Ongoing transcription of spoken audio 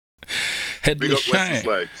Big Edley up Wesley Shine.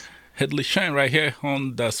 Slides. Edley Shine right here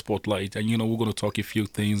on the spotlight. And we're gonna talk a few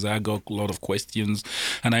things. I got a lot of questions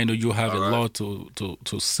and I know you have All a right. lot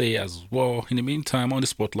to say as well. In the meantime, on the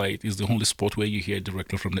spotlight is the only spot where you hear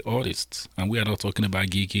directly from the artists. And we are not talking about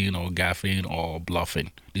geeking or gaffing or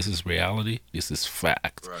bluffing. This is reality, this is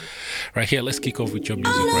fact. Right. Right here, let's kick off with your I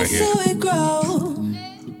music know right here. so it grow.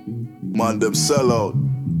 Man, them sell out.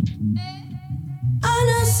 I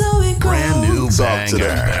know so it grow. Brand new Talk to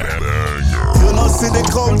them. banger. You know, see the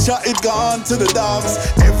culture, it gone to the dogs.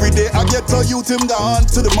 Every day I get a youth, him gone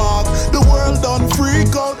to the mark. The world done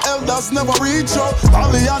freak out, elders never reach out.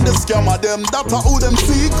 Only on the scammer, them, that's who them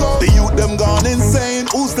seek out. The youth, them gone insane,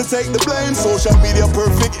 who's to take the blame? Social media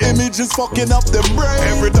perfect image is fucking up them brain.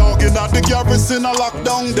 Every dog in at the garrison, I lock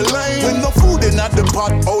down the lane. When no food in at the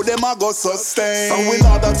pot, how them I go sustain? So in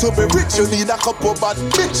order to be rich, you need a couple bad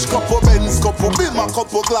bitch, couple Benz, couple Bim, a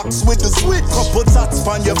couple Glocks with the switch, couple tats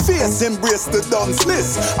on your face, embrace the dunce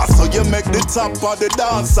list. I saw you make the top of the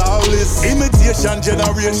dance all list. Imitation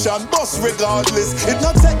generation, boss regardless. It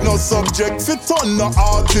not take no subject, fit on no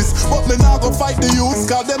artist. But me now go fight the youths,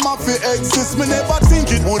 cause them have to exist. Me never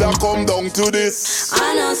think it would have come down to this.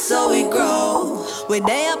 I know so we grow. We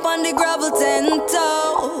day up on the gravel 10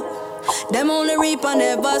 toe. Them only reap and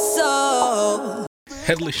never sow.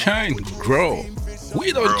 Edley Shine, grow.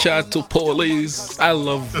 We don't Bro. chat to police. I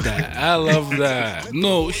love that. I love that.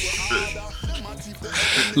 No,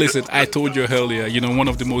 listen, I told you earlier, one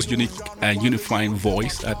of the most unique and unifying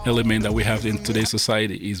voice and element that we have in today's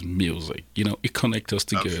society is music. It connects us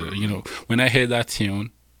together. Absolutely. When I hear that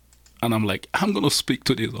tune and I'm like, I'm going to speak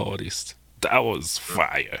to this artist. That was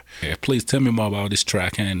fire. Yeah, please tell me more about this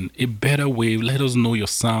track and a better way. Let us know your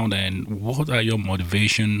sound and what are your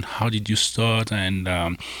motivation? How did you start? And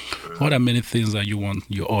what are many things that you want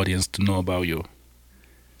your audience to know about you?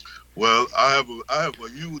 Well, I have a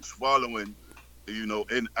huge following,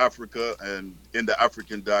 in Africa and in the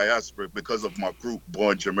African diaspora because of my group,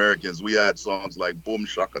 Born Jamaicans. We had songs like Boom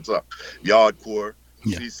Shakata, Yardcore,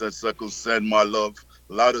 Yeah. Cease and Suckle, Send My Love,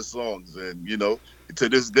 a lot of songs. And, to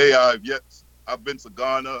this day, I've been to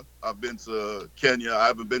Ghana, I've been to Kenya, I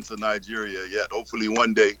haven't been to Nigeria yet. Hopefully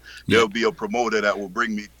one day Yeah. there'll be a promoter that will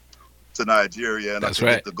bring me to Nigeria and That's I can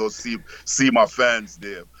right. get to go see my fans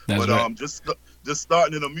there. That's But right. just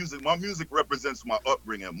starting in the music, my music represents my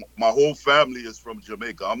upbringing. My whole family is from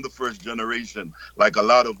Jamaica. I'm the first generation, like a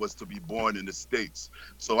lot of us, to be born in the States.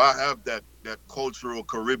 So I have that cultural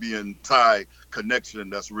Caribbean tie connection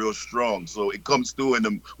that's real strong. So it comes through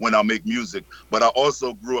when I make music. But I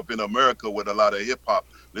also grew up in America with a lot of hip hop,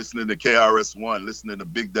 listening to KRS-One, listening to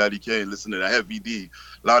Big Daddy Kane, listening to Heavy D,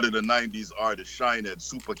 a lot of the 90s artists, Shinehead,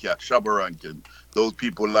 Supercat, Shabba Rankin, those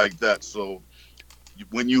people like that. So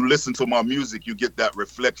when you listen to my music, you get that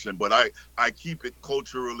reflection. But I keep it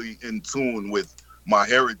culturally in tune with my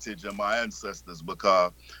heritage and my ancestors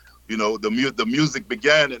because the music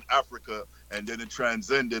began in Africa and then it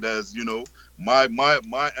transcended as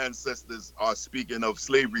my ancestors are speaking of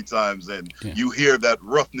slavery times and Yeah. you hear that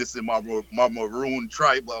roughness in my maroon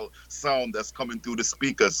tribal sound that's coming through the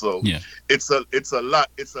speaker. So Yeah. it's a lot.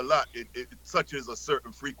 It touches a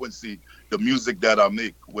certain frequency, the music that I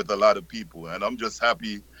make with a lot of people, and I'm just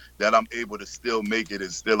happy that I'm able to still make it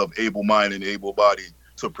and still of able mind and able body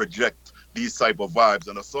to project these type of vibes.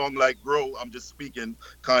 And a song like Grow, I'm just speaking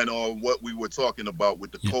kind of on what we were talking about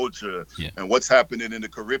with the Yeah. culture Yeah. and what's happening in the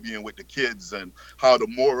Caribbean with the kids and how the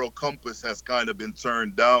moral compass has kind of been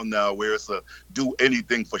turned down now where it's a do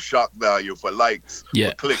anything for shock value, for likes,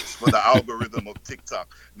 Yeah. for clicks, for the algorithm of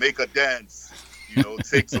TikTok. Make a dance,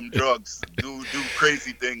 take some drugs, do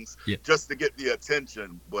crazy things Yeah. just to get the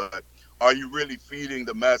attention. But are you really feeding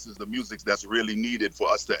the masses the music that's really needed for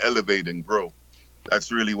us to elevate and grow?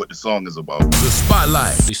 That's really what the song is about. The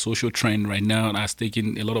spotlight. The social trend right now has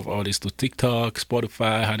taken a lot of artists to TikTok,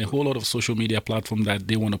 Spotify, and a whole lot of social media platforms that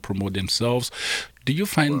they want to promote themselves. Do you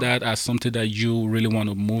find that as something that you really want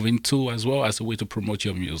to move into as well as a way to promote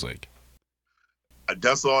your music?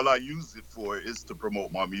 That's all I use it for is to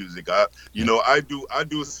promote my music. I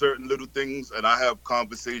do certain little things and I have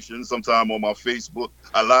conversations sometime on my Facebook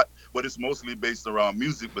a lot, but it's mostly based around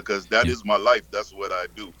music because that is my life. That's what I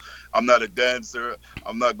do. I'm not a dancer.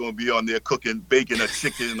 I'm not going to be on there cooking, baking a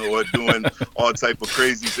chicken or doing all type of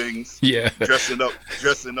crazy things. Yeah. Dressing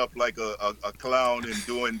up like a clown and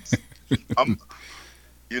doing. I'm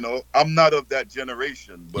I'm not of that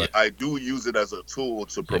generation, but I do use it as a tool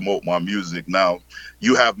to promote my music. Now,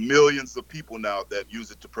 you have millions of people now that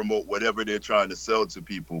use it to promote whatever they're trying to sell to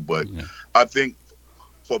people. But I think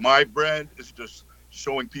for my brand, it's just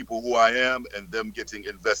showing people who I am and them getting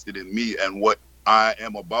invested in me and what I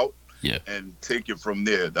am about. Yeah. and take it from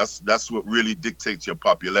there. That's what really dictates your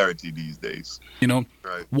popularity these days. You know,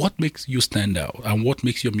 Right. what makes you stand out and what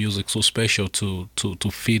makes your music so special to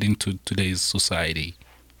fit into today's society?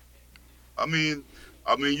 I mean,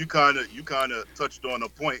 you kind of touched on a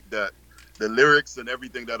point that the lyrics and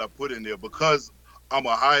everything that I put in there, because I'm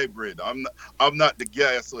a hybrid. I'm not the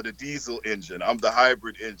gas or the diesel engine. I'm the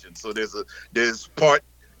hybrid engine. So there's part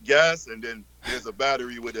gas and then there's a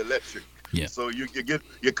battery with electric. Yeah. So you're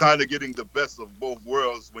kind of getting the best of both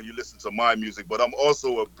worlds when you listen to my music. But I'm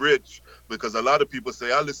also a bridge, because a lot of people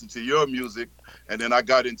say I listen to your music and then I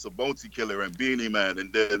got into Bounty Killer and Beanie Man,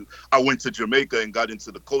 and then I went to Jamaica and got into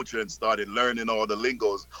the culture and started learning all the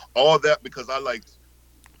lingos. All that because I liked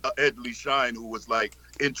Edley Shine, who was like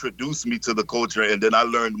introduced me to the culture, and then I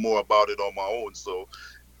learned more about it on my own. So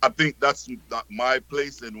I think that's not my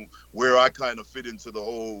place and where I kind of fit into the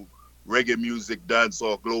whole reggae music,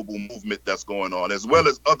 dancehall, global movement that's going on, as well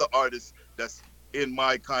as other artists that's in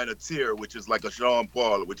my kind of tier, which is like a Sean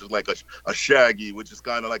Paul, which is like a Shaggy, which is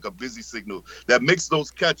kind of like a Busy Signal, that makes those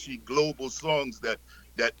catchy global songs that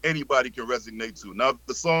anybody can resonate to. Now,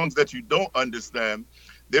 the songs that you don't understand,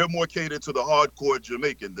 they're more catered to the hardcore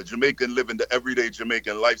Jamaican, the Jamaican living the everyday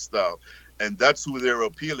Jamaican lifestyle. And that's who they're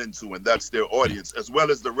appealing to, and that's their audience, as well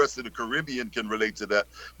as the rest of the Caribbean can relate to that,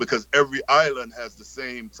 because every island has the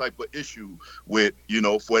same type of issue with,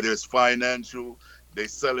 whether it's financial, they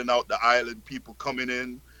selling out the island, people coming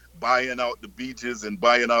in, buying out the beaches and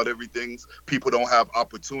buying out everything. People don't have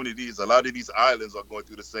opportunities. A lot of these islands are going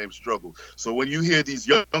through the same struggle. So when you hear these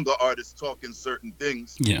younger artists talking certain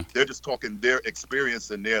things, Yeah. they're just talking their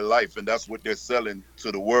experience in their life, and that's what they're selling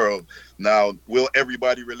to the world. Now, will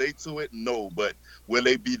everybody relate to it? No, but will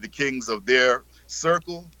they be the kings of their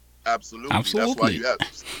circle? Absolutely. Absolutely.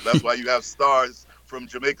 That's why you have stars from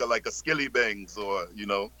Jamaica like a Skilly Bangs, or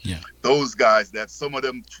Yeah. those guys that some of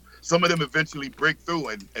them eventually break through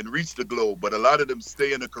and reach the globe, but a lot of them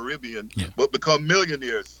stay in the Caribbean, Yeah. but become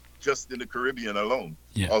millionaires just in the Caribbean alone,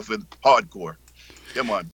 Yeah. often hardcore.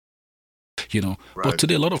 Come on. But Right.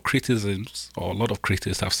 today a lot of criticisms or a lot of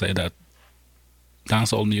critics have said that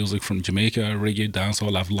dancehall music from Jamaica, reggae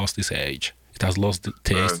dancehall, have lost its edge. It has lost the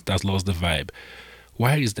taste. Right. It has lost the vibe.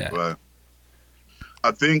 Why is that? Right.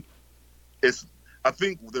 I think it's. I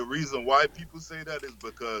think the reason why people say that is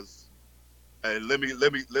because, and let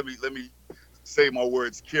me say my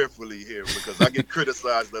words carefully here, because I get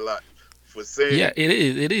criticized a lot for saying, Yeah, it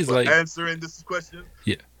is. It is for like, answering this question.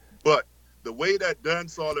 yeah, But the way that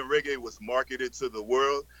dancehall and reggae was marketed to the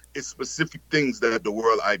world is specific things that the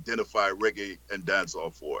world identify reggae and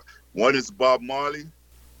dancehall for. One is Bob Marley,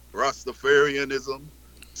 Rastafarianism,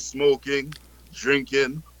 smoking,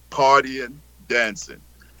 drinking, partying, dancing.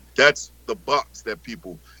 That's the box that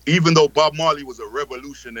people, even though Bob Marley was a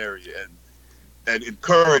revolutionary and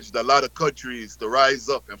encouraged a lot of countries to rise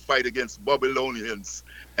up and fight against Babylonians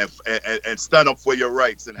and stand up for your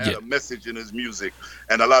rights, and had Yeah. a message in his music.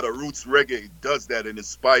 And a lot of roots reggae does that and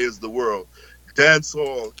inspires the world.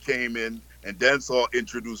 Dancehall came in, and dancehall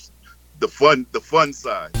introduced the fun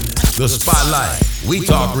side. The Spotlight. We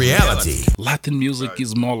talk reality. Latin music Right.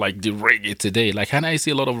 is more like the reggae today. Like, and I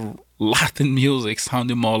see a lot of Latin music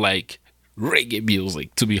sounding more like reggae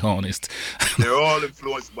music, to be honest. They're all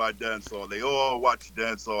influenced by dancehall. They all watch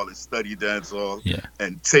dancehall and study dancehall, Yeah.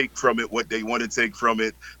 and take from it what they want to take from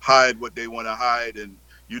it, hide what they want to hide. And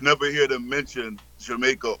you never hear them mention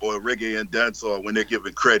Jamaica or reggae and dancehall when they're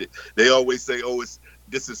giving credit. They always say, "Oh,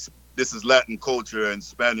 this is Latin culture and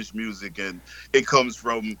Spanish music, and it comes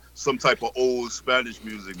from some type of old Spanish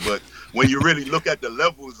music." But when you really look at the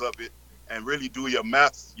levels of it and really do your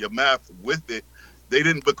math with it, they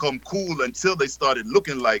didn't become cool until they started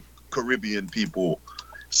looking like Caribbean people.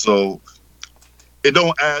 So it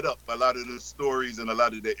don't add up, a lot of the stories and a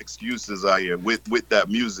lot of the excuses I hear with that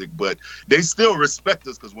music. But they still respect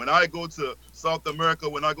us, because when I go to South America,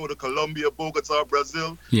 when I go to Colombia, Bogota,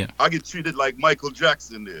 Brazil, Yeah. I get treated like Michael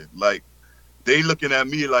Jackson there. Like, they looking at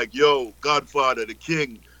me like, "Yo, Godfather, the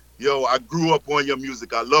King. Yo, I grew up on your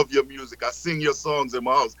music. I love your music. I sing your songs in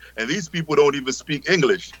my house." And these people don't even speak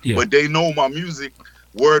English, Yeah. but they know my music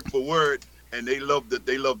word for word, and they love the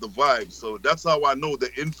vibe. So that's how I know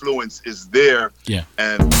the influence is there. Yeah.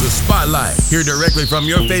 And The Spotlight. Hear directly from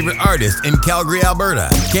your favorite artist in Calgary, Alberta,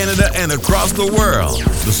 Canada, and across the world.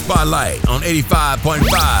 The Spotlight on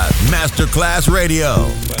 85.5 Masterclass Radio.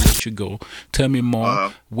 Before I let you go, tell me more.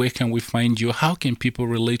 Uh-huh. Where can we find you? How can people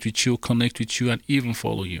relate with you, connect with you, and even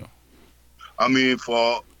follow you? I mean,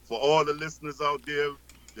 for all the listeners out there,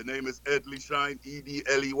 the name is Edley Shine,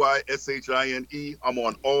 EDLEYSHINE. I'm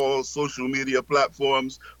on all social media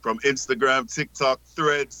platforms, from Instagram, TikTok,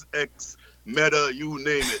 Threads, X, Meta, you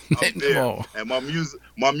name it, I'm there. Oh. And my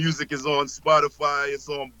music is on Spotify, it's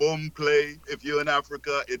on Boomplay. If you're in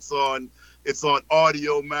Africa, it's on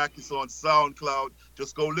Audio Mac, it's on SoundCloud.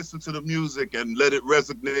 Just go listen to the music and let it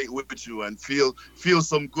resonate with you and feel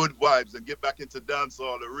some good vibes and get back into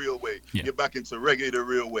dancehall the real way. Yeah. Get back into reggae the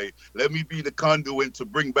real way. Let me be the conduit to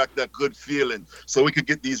bring back that good feeling so we could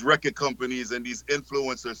get these record companies and these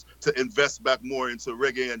influencers to invest back more into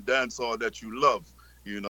reggae and dancehall that you love,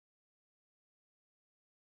 you know.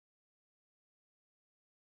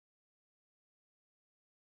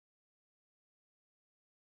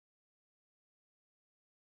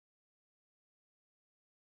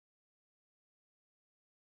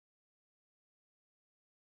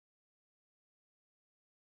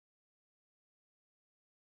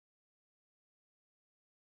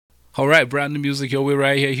 All right, brand new music your way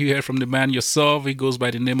right here. You hear from the man yourself. He goes by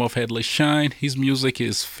the name of Edley Shine. His music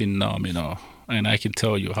is phenomenal. And I can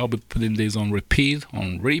tell you, I'll be putting this on repeat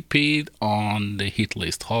on the hit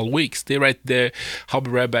list all week. Stay right there. I'll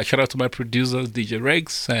be right back. Shout out to my producers, DJ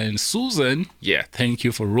Rex and Susan. Yeah, thank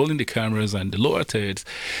you for rolling the cameras and the lower thirds.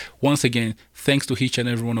 Once again, thanks to each and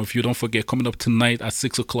every one of you. Don't forget, coming up tonight at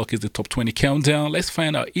 6 o'clock is the Top 20 Countdown. Let's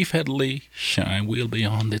find out if Edley Shine will be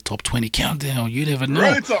on the Top 20 Countdown. You never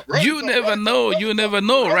know. You never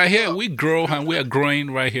know. Right here, we grow and we are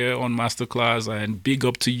growing right here on Masterclass. And big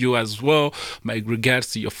up to you as well. My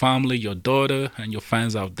regards to your family, your daughter, and your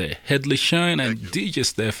fans out there. Edley Shine and DJ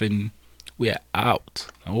Stephen, we are out.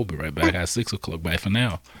 And we'll be right back at 6 o'clock. Bye for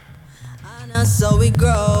now. And that's how we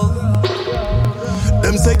grow.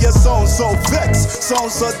 Them say you sound so vexed, sound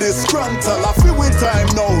so disgruntled. I feel with time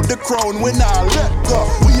now, the crown we not let go.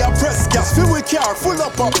 We are press gas, feel we car full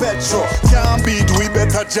up of petrol. Can't beat, we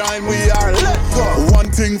better join, we are let go. One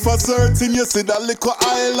thing for certain, you see that little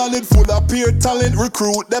island, it full of pure talent,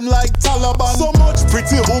 recruit them like Taliban. So much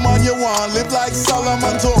pretty woman you want, live like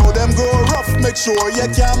Solomon. So them grow rough, make sure you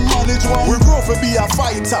can manage one. We grow for be a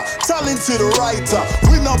fighter, talented writer.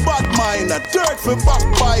 We no bad mind, a dirt for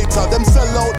backbiter. Them sell out